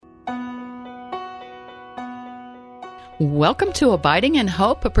Welcome to Abiding in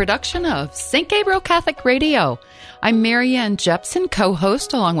Hope, a production of St. Gabriel Catholic Radio. I'm Marianne Jepson,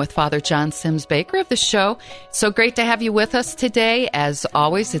 co-host, along with Father John Sims Baker of the show. So great to have you with us today. As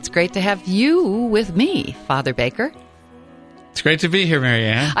always, it's great to have you with me, Father Baker. It's great to be here,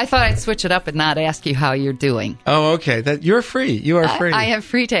 Marianne. I thought I'd switch it up and not ask you how you're doing. Oh, okay. You're free. You are free. I am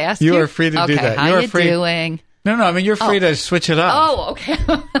free to ask you. You are free to do that. How you are you free. Doing? No, I mean, you're free to switch it up. Oh, okay.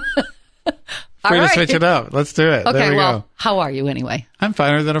 Free to switch it up. Let's do it. Okay, there we go. How are you anyway? I'm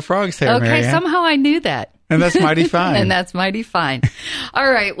finer than a frog's hair, Okay, Marianne. somehow I knew that. And that's mighty fine. And that's mighty fine.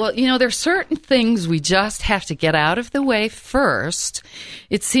 All right. Well, there's certain things we just have to get out of the way first.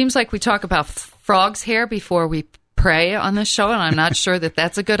 It seems like we talk about frog's hair before we pray on the show, and I'm not sure that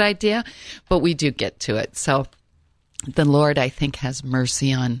that's a good idea, but we do get to it. So the Lord, I think, has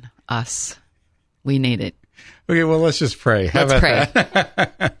mercy on us. We need it. Okay, well, let's just pray. Let's pray.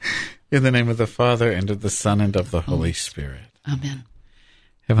 That? In the name of the Father, and of the Son, and of the Holy Spirit. Amen.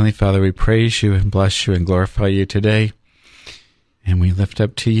 Heavenly Father, we praise you and bless you and glorify you today. And we lift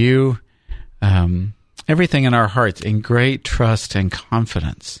up to you everything in our hearts in great trust and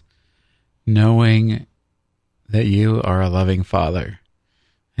confidence, knowing that you are a loving Father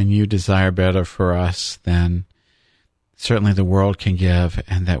and you desire better for us than certainly the world can give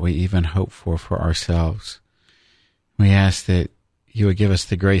and that we even hope for ourselves. We ask that you would give us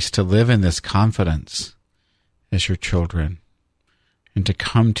the grace to live in this confidence as your children and to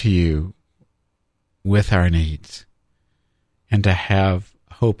come to you with our needs and to have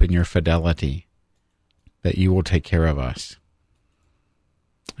hope in your fidelity that you will take care of us.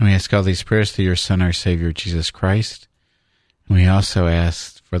 And we ask all these prayers through your Son, our Savior, Jesus Christ. And we also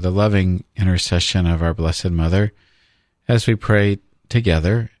ask for the loving intercession of our Blessed Mother as we pray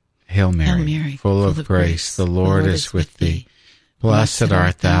together. Hail Mary, Hail Mary, full of grace, the Lord is with thee. Blessed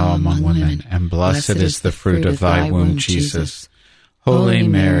art thou among women, and blessed is the fruit of thy womb, Jesus. Holy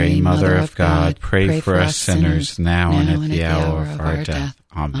Mary, Mother of God, pray for us sinners, now and at the hour of our death.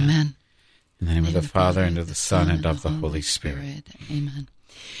 Amen. In the name of the Father, and of the Son, and of the Holy Spirit. Amen.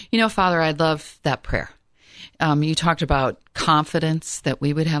 Father, I love that prayer. You talked about confidence, that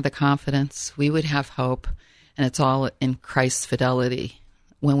we would have the confidence, we would have hope, and it's all in Christ's fidelity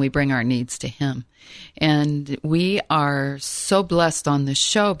when we bring our needs to him. And we are so blessed on this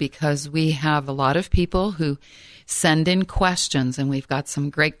show because we have a lot of people who send in questions, and we've got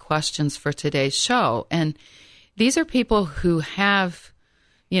some great questions for today's show. And these are people who have,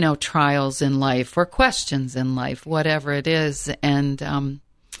 trials in life or questions in life, whatever it is, and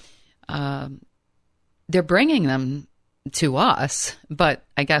they're bringing them to us, but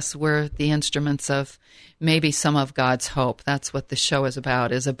I guess we're the instruments of maybe some of God's hope. That's what the show is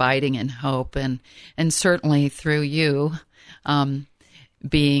about, is abiding in hope, and certainly through you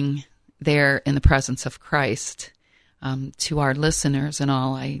being there in the presence of Christ to our listeners and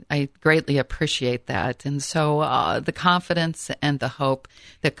all. I greatly appreciate that. And so the confidence and the hope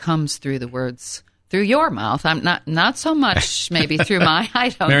that comes through the words through your mouth. I'm not so much maybe through my. I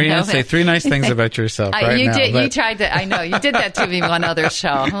don't know. Marianne, say 3 nice things about yourself right you now. You tried to. I know you did that to me one other show.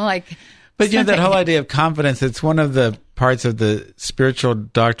 I'm like, but that whole idea of confidence. It's one of the parts of the spiritual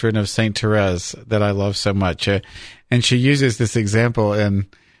doctrine of Saint Therese that I love so much, and she uses this example in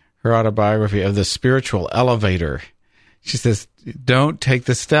her autobiography of the spiritual elevator. She says, "Don't take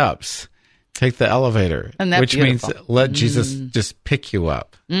the steps, take the elevator," which means let Jesus just pick you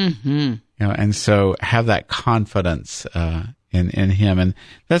up. Mm-hmm. And so have that confidence in him. And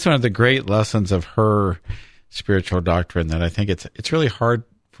that's one of the great lessons of her spiritual doctrine, that I think it's really hard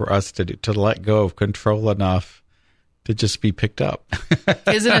for us to do, to let go of control enough to just be picked up.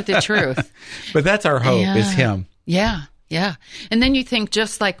 Isn't it the truth? But that's our hope, is him. Yeah. Yeah. And then you think,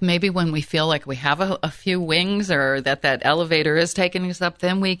 just like maybe when we feel like we have a few wings, or that elevator is taking us up,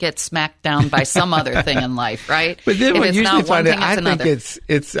 then we get smacked down by some other thing in life, right? But then if we it's usually not one find thing, it, I another. think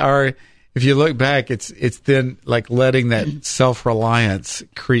it's our, if you look back, it's then like letting that self-reliance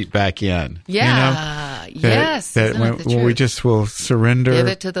creep back in. Yeah. Yes. That when we just will surrender. Give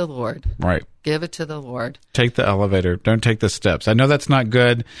it to the Lord. Right. Give it to the Lord. Take the elevator. Don't take the steps. I know that's not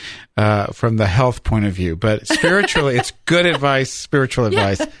good from the health point of view, but spiritually, it's good advice, spiritual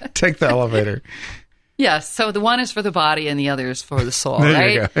advice. Take the elevator. Yes. So the one is for the body and the other is for the soul, there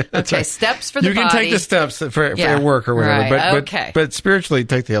right? You go. Okay. Right. Steps for the body. You can take the steps for work or whatever, right. but spiritually,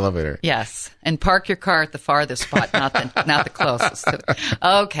 take the elevator. Yes. And park your car at the farthest spot, not the closest.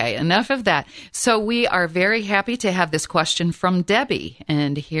 Okay. Enough of that. So we are very happy to have this question from Debbie.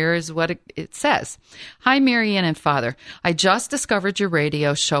 And here's what it says. Hi, Marianne and Father. I just discovered your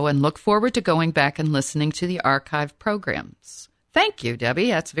radio show and look forward to going back and listening to the archive programs. Thank you, Debbie.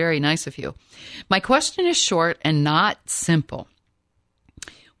 That's very nice of you. My question is short and not simple.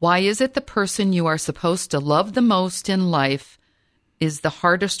 Why is it the person you are supposed to love the most in life is the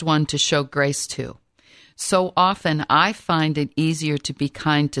hardest one to show grace to? So often I find it easier to be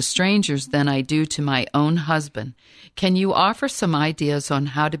kind to strangers than I do to my own husband. Can you offer some ideas on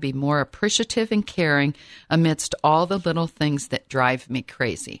how to be more appreciative and caring amidst all the little things that drive me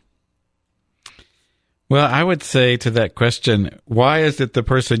crazy? Well, I would say to that question, why is it the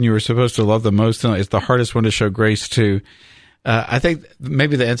person you were supposed to love the most is the hardest one to show grace to? I think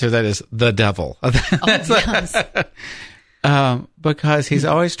maybe the answer to that is the devil. Yes. Because he's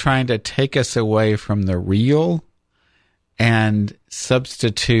always trying to take us away from the real and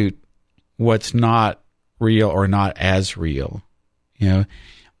substitute what's not real or not as real. You know,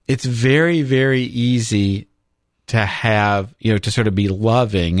 it's very, very easy to have, to sort of be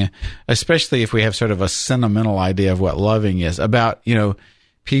loving, especially if we have sort of a sentimental idea of what loving is about,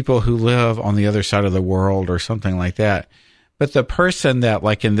 people who live on the other side of the world or something like that. But the person that,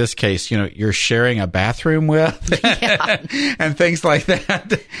 like in this case, you're sharing a bathroom with and things like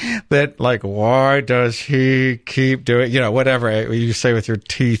that like, why does he keep doing, whatever you say with your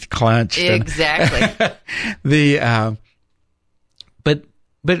teeth clenched. Exactly.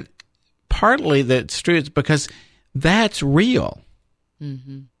 But partly that's true. It's because that's real.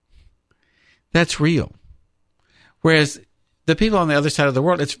 Mm-hmm. That's real. Whereas the people on the other side of the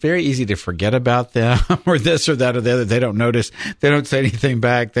world, it's very easy to forget about them or this or that or the other. They don't notice. They don't say anything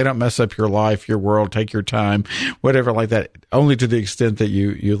back. They don't mess up your life, your world, take your time, whatever like that, only to the extent that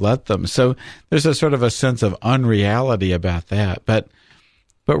you let them. So there's a sort of a sense of unreality about that. But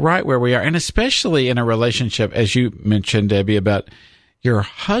right where we are, and especially in a relationship, as you mentioned, Debbie, about your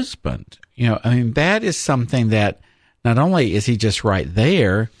husband, that is something that not only is he just right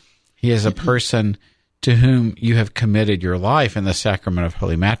there, he is a person to whom you have committed your life in the sacrament of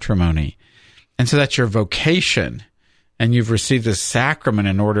holy matrimony. And so that's your vocation, and you've received the sacrament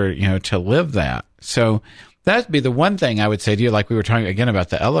in order, to live that. So that'd be the one thing I would say to you, like we were talking again about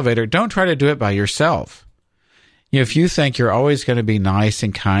the elevator, don't try to do it by yourself. If you think you're always going to be nice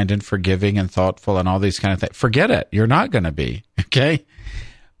and kind and forgiving and thoughtful and all these kind of things, forget it. You're not going to be, okay?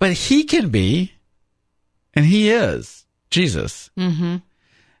 But he can be, and he is, Jesus. Mm-hmm.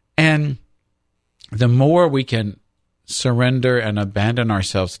 And the more we can surrender and abandon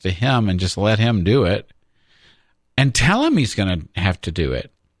ourselves to him and just let him do it and tell him he's going to have to do it.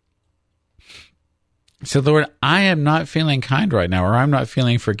 So, Lord, I am not feeling kind right now, or I'm not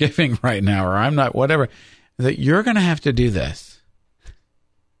feeling forgiving right now, or I'm not whatever, that you're going to have to do this.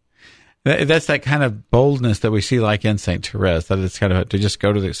 That's that kind of boldness that we see like in St. Therese, that it's kind of to just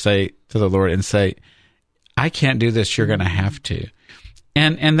go to the Lord and say, I can't do this, you're going to have to.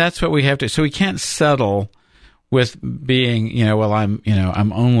 And that's what we have to. So we can't settle with being,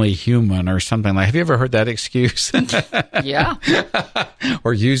 I'm only human or something like. Have you ever heard that excuse? Yeah.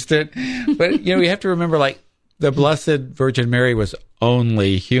 Or used it? But we have to remember, like, the Blessed Virgin Mary was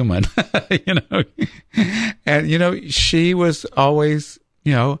only human. And she was always,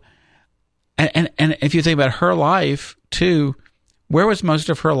 and if you think about her life too, where was most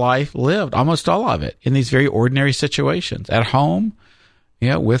of her life lived? Almost all of it in these very ordinary situations at home.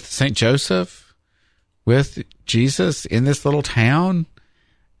 With St. Joseph, with Jesus in this little town,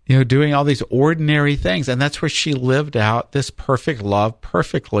 doing all these ordinary things. And that's where she lived out this perfect love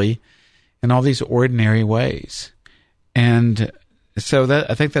perfectly in all these ordinary ways. And so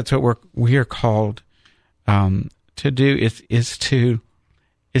I think that's what we are called to do is to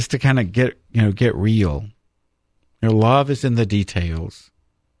kind of get real. Your love is in the details.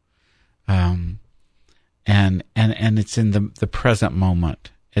 And it's in the present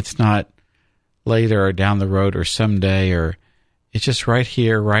moment. It's not later or down the road or someday, or it's just right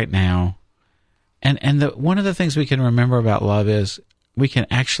here, right now. And one of the things we can remember about love is we can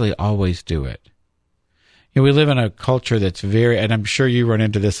actually always do it. We live in a culture that's very, and I'm sure you run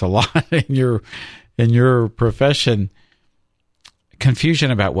into this a lot in your profession,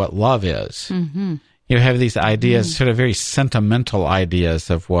 confusion about what love is. Mm-hmm. You have these ideas, sort of very sentimental ideas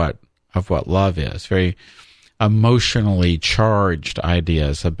of what love is, very emotionally charged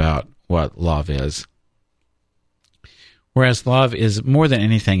ideas about what love is. Whereas love is more than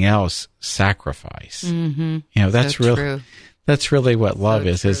anything else sacrifice. Mm-hmm. That's so really true. That's really what love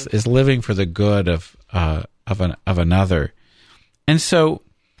is living for the good of another. And so,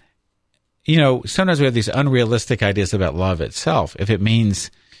 sometimes we have these unrealistic ideas about love itself. If it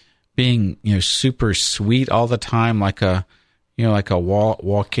means being, super sweet all the time, like a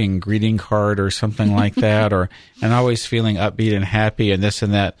walking greeting card or something like that, and always feeling upbeat and happy and this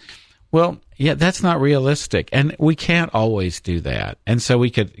and that. Well, that's not realistic. And we can't always do that. And so we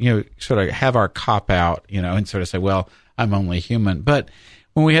could, sort of have our cop out, and sort of say, well, I'm only human. But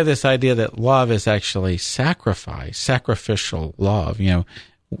when we have this idea that love is actually sacrifice, sacrificial love,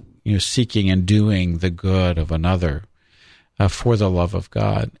 seeking and doing the good of another for the love of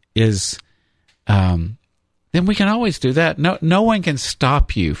God is, then we can always do that. No one can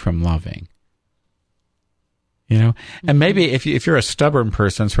stop you from loving. And maybe if you're a stubborn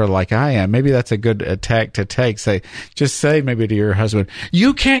person, sort of like I am, maybe that's a good attack to take. Say maybe to your husband,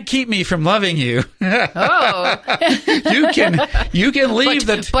 "You can't keep me from loving you." Oh, you can leave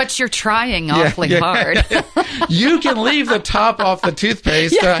but you're trying awfully hard. You can leave the top off the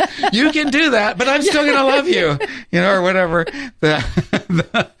toothpaste. You can do that, but I'm still going to love you, or whatever.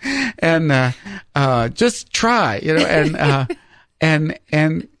 And just try, and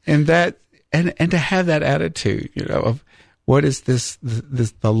that. And to have that attitude, of what is this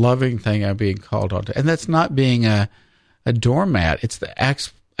the loving thing I'm being called on to, and that's not being a doormat. It's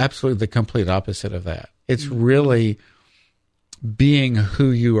absolutely the complete opposite of that. It's really being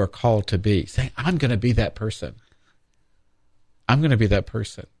who you are called to be. Saying, I'm going to be that person. I'm going to be that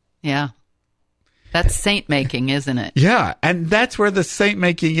person. Yeah. That's saint making, isn't it? Yeah, and that's where the saint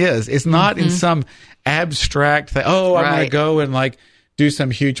making is. It's not in some abstract thing. Oh, I'm going to go and do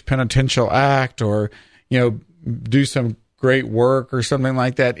some huge penitential act, or do some great work or something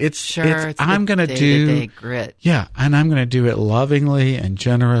like that. It's I'm going to do grit. Yeah, and I'm going to do it lovingly and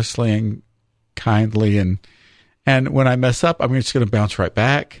generously and kindly, and when I mess up, I'm just going to bounce right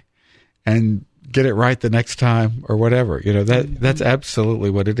back and get it right the next time or whatever. That's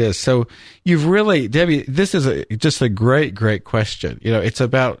absolutely what it is. So you've really, Debbie, this is just a great question. It's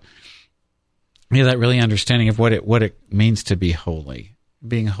about that really understanding of what it means to be holy.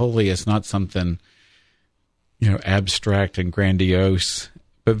 Being holy is not something, abstract and grandiose,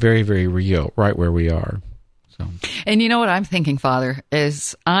 but very, very real, right where we are. So. And you know what I'm thinking, Father,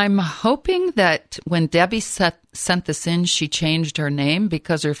 is I'm hoping that when Debbie sent this in, she changed her name,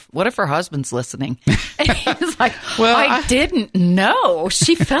 because what if her husband's listening? And he's like, well, I didn't know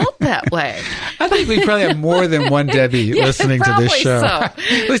she felt that way. I think we probably have more than one Debbie listening to this show. So.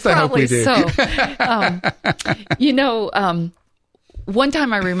 At least I hope we do. One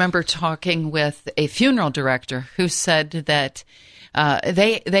time I remember talking with a funeral director who said that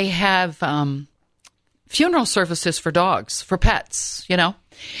they have funeral services for dogs, for pets,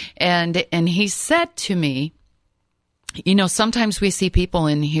 and he said to me, sometimes we see people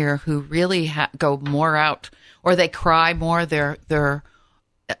in here who really go more out, or they cry more. They're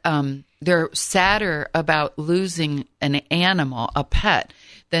sadder about losing an animal, a pet,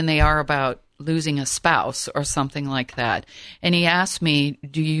 than they are about losing a spouse or something like that. And he asked me,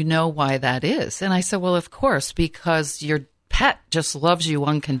 do you know why that is? And I said, well, of course, because your pet just loves you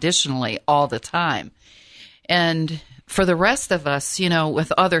unconditionally all the time. And for the rest of us,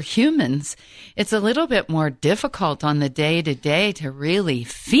 with other humans, it's a little bit more difficult on the day-to-day to really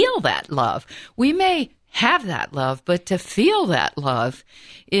feel that love. We may have that love, but to feel that love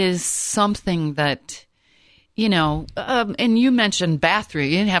is something that, and you mentioned bathroom.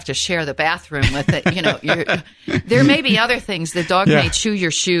 You didn't have to share the bathroom with it. There may be other things. The dog may chew your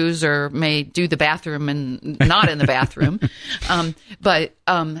shoes or may do the bathroom and not in the bathroom. But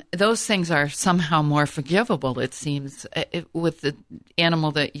those things are somehow more forgivable, it seems, with the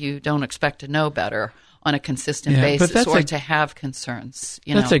animal that you don't expect to know better on a consistent basis, or to have concerns.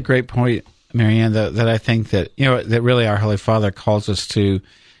 That's a great point, Marianne, that I think that, that really our Holy Father calls us to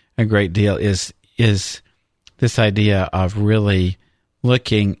a great deal is this idea of really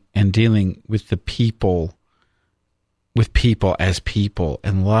looking and dealing with people as people,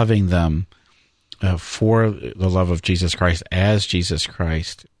 and loving them for the love of Jesus Christ as Jesus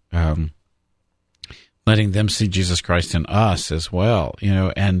Christ, letting them see Jesus Christ in us as well,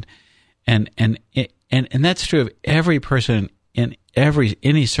 and that's true of every person in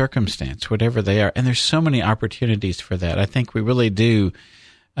any circumstance, whatever they are. And there's so many opportunities for that. I think we really do.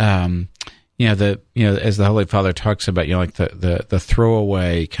 As the Holy Father talks about, like the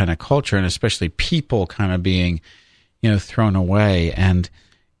throwaway kind of culture, and especially people kind of being, thrown away. And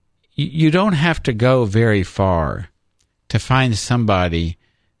you don't have to go very far to find somebody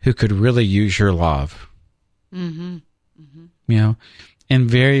who could really use your love. Mm-hmm. Mm-hmm. In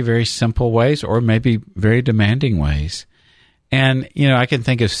very, very simple ways, or maybe very demanding ways. And, I can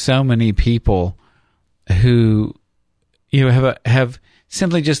think of so many people who, have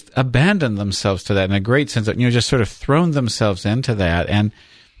simply just abandoned themselves to that, in a great sense of, just sort of thrown themselves into that. And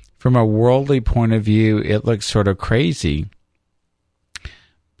from a worldly point of view, it looks sort of crazy.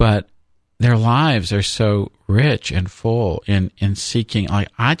 But their lives are so rich and full in seeking,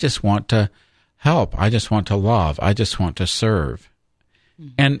 I just want to help. I just want to love. I just want to serve.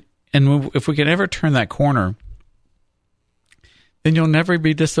 And if we can ever turn that corner, then you'll never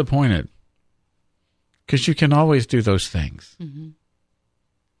be disappointed, because you can always do those things. You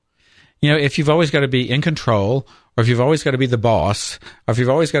know, if you've always got to be in control, or if you've always got to be the boss, or if you've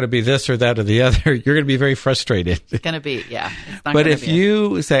always got to be this or that or the other, you're going to be very frustrated. It's going to be, yeah. But if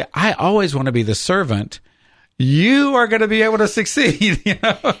you say, I always want to be the servant, you are going to be able to succeed, you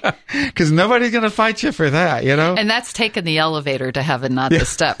know, because nobody's going to fight you for that, you know. And that's taking the elevator to heaven, not the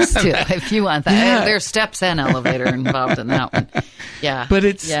steps, too, if you want that. Yeah. There's steps and elevator involved in that one. Yeah. But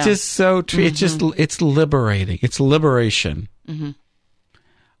it's just so true. It's liberating. It's liberation.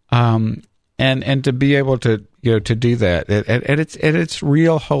 And to be able to, you know, to do that, and it's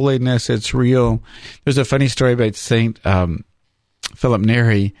real holiness. It's real. There's a funny story about Saint Philip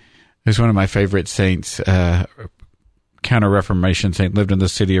Neri, who's one of my favorite saints, Counter-Reformation saint, lived in the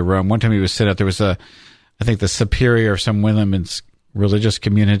city of Rome. One time he was sitting out, there was I think the superior of some women's religious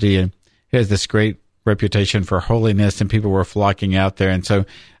community, and he has this great reputation for holiness, and people were flocking out there. And so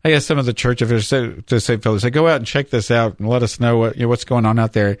I guess some of the church officials said to St. Philip, said, go out and check this out and let us know what's going on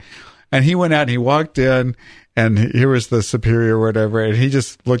out there. And he went out and he walked in, and here was the superior or whatever, and he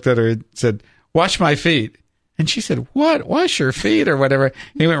just looked at her and said, wash my feet. And she said, what? Wash your feet or whatever.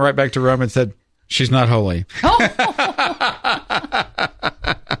 He went right back to Rome and said, she's not holy.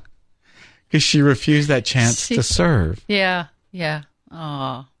 Because she refused that chance to serve. Yeah.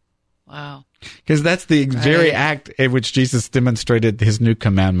 Oh, wow. Because that's the very act in which Jesus demonstrated his new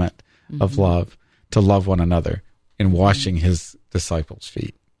commandment of love, to love one another, in washing his disciples'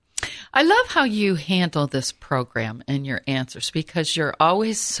 feet. I love how you handle this program and your answers, because you're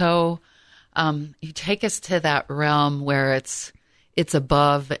always so, you take us to that realm where it's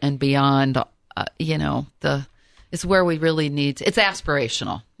above and beyond, it's where we really need, it's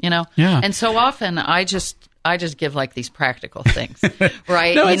aspirational, you know? Yeah. And so often I just give like these practical things,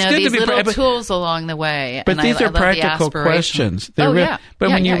 right? No, these little tools along the way. But these are practical questions. But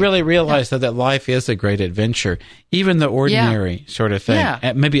when you really realize that life is a great adventure, even the ordinary sort of thing,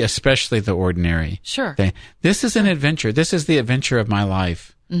 and maybe especially the ordinary thing. This is an adventure. This is the adventure of my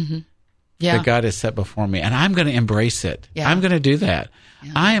life that God has set before me, and I'm going to embrace it. Yeah. I'm going to do that.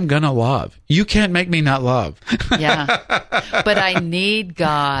 Yeah. I am going to love. You can't make me not love. But I need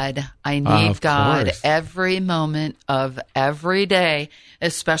God. I need God every moment of every day,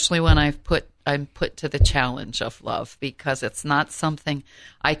 especially when I'm put to the challenge of love, because it's not something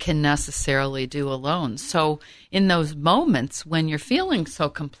I can necessarily do alone. So in those moments when you're feeling so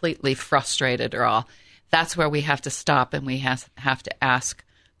completely frustrated or all, that's where we have to stop and we have to ask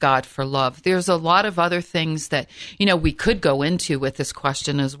God for love. There's a lot of other things that, we could go into with this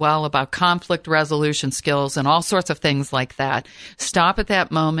question as well, about conflict resolution skills and all sorts of things like that. Stop at that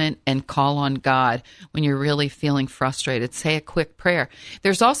moment and call on God when you're really feeling frustrated. Say a quick prayer.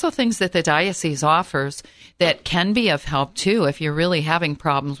 There's also things that the diocese offers that can be of help too if you're really having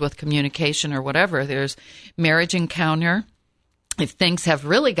problems with communication or whatever. There's Marriage Encounter. If things have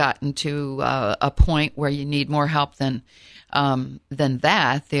really gotten to a point where you need more help than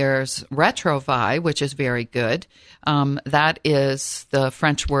that, there's Retrovi, which is very good. That is the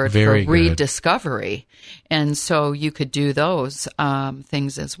French word for rediscovery. And so you could do those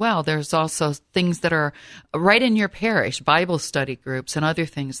things as well. There's also things that are right in your parish, Bible study groups and other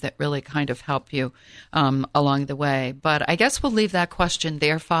things that really kind of help you along the way. But I guess we'll leave that question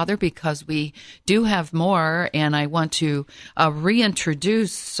there, Father, because we do have more, and I want to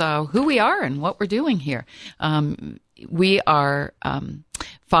reintroduce who we are and what we're doing here. We are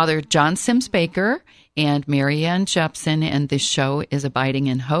Father John Sims Baker and Marianne Jepson, and this show is Abiding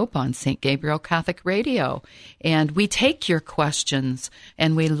in Hope on St. Gabriel Catholic Radio. And we take your questions,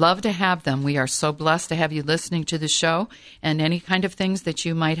 and we love to have them. We are so blessed to have you listening to the show, and any kind of things that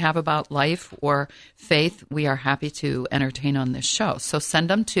you might have about life or faith, we are happy to entertain on this show. So send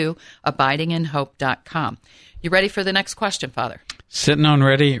them to abidinginhope.com. You ready for the next question, Father? Sitting on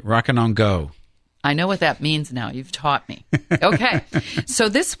ready, rocking on go. I know what that means now. You've taught me. Okay. So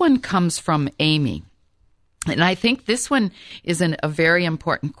this one comes from Amy. And I think this one is a very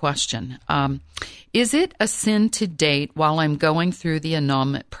important question. Is it a sin to date while I'm going through the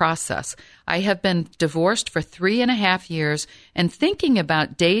annulment process? I have been divorced for 3.5 years and thinking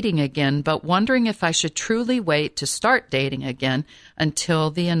about dating again, but wondering if I should truly wait to start dating again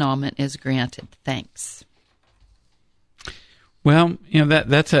until the annulment is granted. Thanks. Well,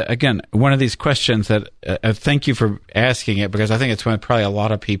 that's again one of these questions that thank you for asking it, because I think it's one probably a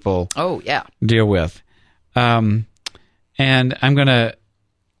lot of people deal with. And I'm going to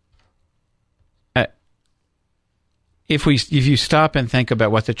if you stop and think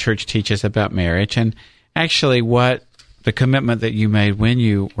about what the church teaches about marriage, and actually what the commitment that you made when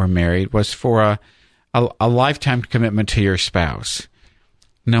you were married was for a lifetime commitment to your spouse,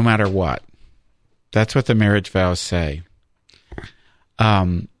 no matter what. That's what the marriage vows say. Now,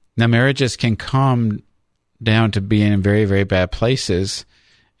 marriages can come down to being in very, very bad places,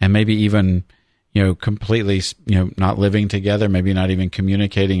 and maybe even, completely, not living together, maybe not even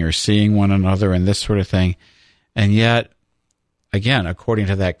communicating or seeing one another and this sort of thing. And yet, again, according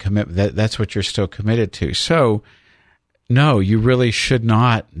to that commitment, that's what you're still committed to. So, no, you really should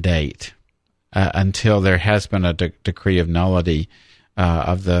not date until there has been a decree of nullity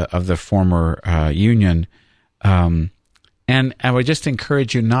of the former union. And I would just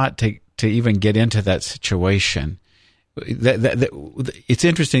encourage you not to even get into that situation. It's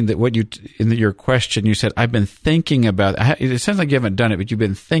interesting that in your question, you said, I've been thinking about it. It sounds like you haven't done it, but you've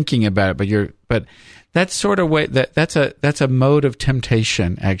been thinking about it, but that's sort of way that's a mode of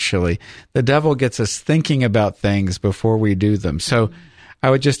temptation, actually. The devil gets us thinking about things before we do them. So I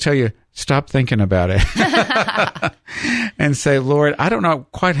would just tell you, stop thinking about it and say, Lord, I don't know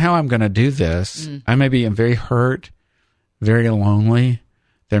quite how I'm going to do this. I maybe am very hurt, very lonely.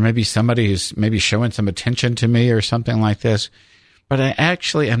 There may be somebody who's maybe showing some attention to me or something like this, but I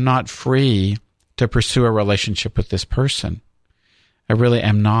actually am not free to pursue a relationship with this person. I really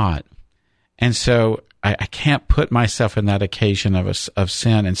am not. And so I can't put myself in that occasion of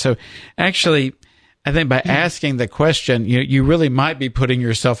sin. And so actually, I think by asking the question, you really might be putting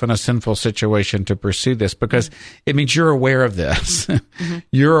yourself in a sinful situation to pursue this, because it means you're aware of this.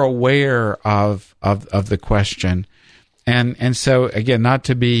 You're aware of the question. And so, again, not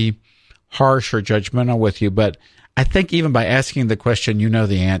to be harsh or judgmental with you, but I think even by asking the question, you know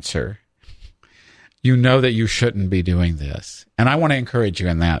the answer. You know that you shouldn't be doing this. And I want to encourage you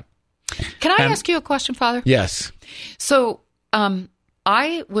in that. Can I ask you a question, Father? Yes. So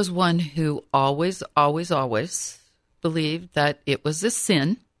I was one who always believed that it was a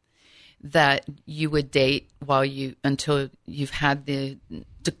sin that you would date until you've had the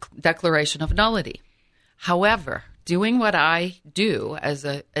declaration of nullity. However, doing what I do as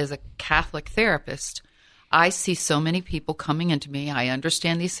a Catholic therapist, I see so many people coming into me. I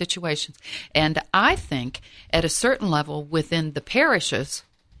understand these situations. And I think at a certain level within the parishes,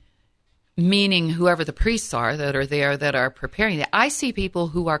 meaning whoever the priests are that are there that are preparing it, I see people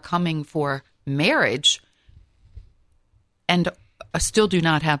who are coming for marriage and still do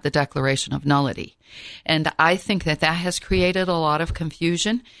not have the declaration of nullity. And I think that has created a lot of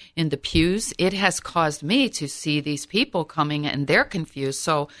confusion in the pews. It has caused me to see these people coming and they're confused.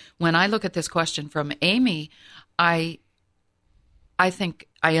 So when I look at this question from Amy, I think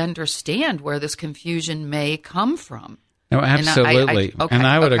I understand where this confusion may come from. No, absolutely. And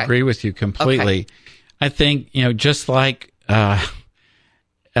I would agree with you completely. Okay. I think, just like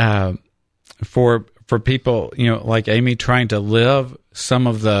for people, like Amy trying to live some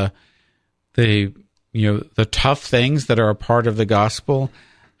of the tough things that are a part of the gospel,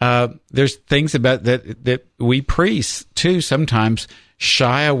 there's things about that we priests too sometimes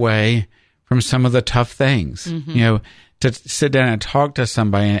shy away from some of the tough things. To sit down and talk to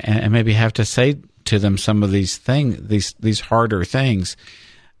somebody and maybe have to say to them some of these things, these harder things,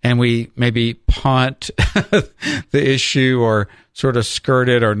 and we maybe punt the issue or sort of skirt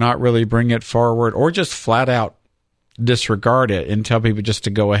it or not really bring it forward or just flat out disregard it and tell people just to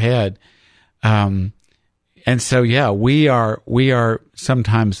go ahead. And so, we are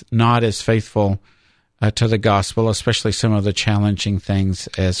sometimes not as faithful to the gospel, especially some of the challenging things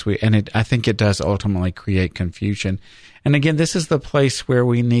I think it does ultimately create confusion. And again, this is the place where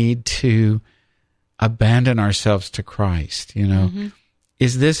we need to abandon ourselves to Christ.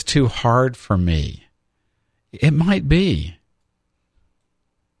 Is this too hard for me? It might be,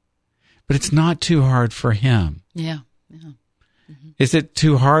 but it's not too hard for him. Yeah. Is it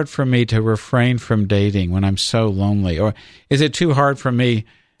too hard for me to refrain from dating when I'm so lonely? Or is it too hard for me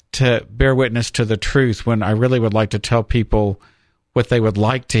to bear witness to the truth when I really would like to tell people what they would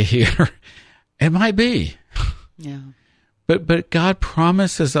like to hear? It might be. Yeah. But God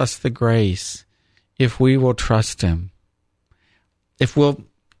promises us the grace if we will trust him. If we'll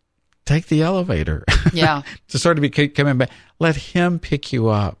take the elevator. Yeah. to sort of be coming back. Let him pick you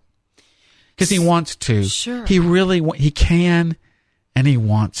up. Because he wants to. Sure. He can, and he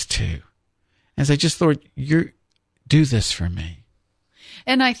wants to. And say, just, Lord, do this for me.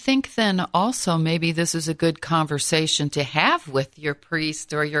 And I think then also maybe this is a good conversation to have with your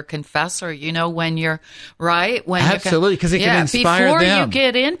priest or your confessor, when you're right. When absolutely, because it can inspire before them. You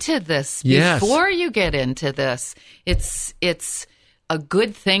get into this, yes. Before you get into this, it's a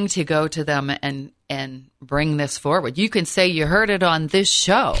good thing to go to them and bring this forward. You can say you heard it on this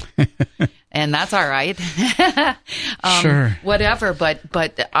show, and that's all right. Sure. Whatever,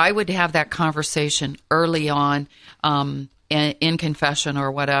 but I would have that conversation early on in confession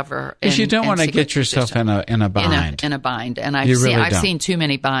or whatever. Because you don't want to get yourself in a bind. In a bind. And I've seen too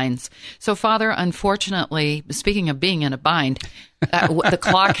many binds. So, Father, unfortunately, speaking of being in a bind, the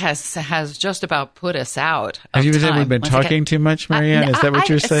clock has just about put us out of Have you time. ever been talking too much, Marianne? Is that what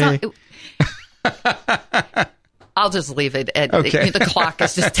you're saying? I'll just leave it at Okay. the clock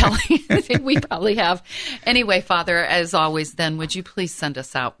is just telling we probably have. Anyway, Father, as always, then would you please send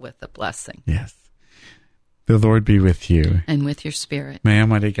us out with a blessing? Yes. The Lord be with you. And with your spirit. May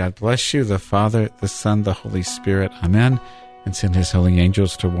Almighty God bless you, the Father, the Son, the Holy Spirit. Amen. And send his holy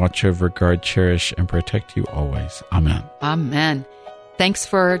angels to watch over, guard, cherish, and protect you always. Amen. Amen. Thanks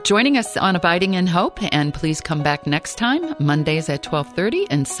for joining us on Abiding in Hope, and please come back next time, Mondays at 12:30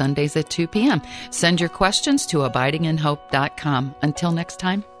 and Sundays at 2 p.m. Send your questions to abidinginhope.com. Until next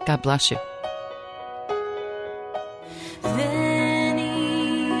time, God bless you.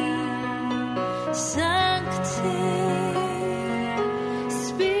 Veni,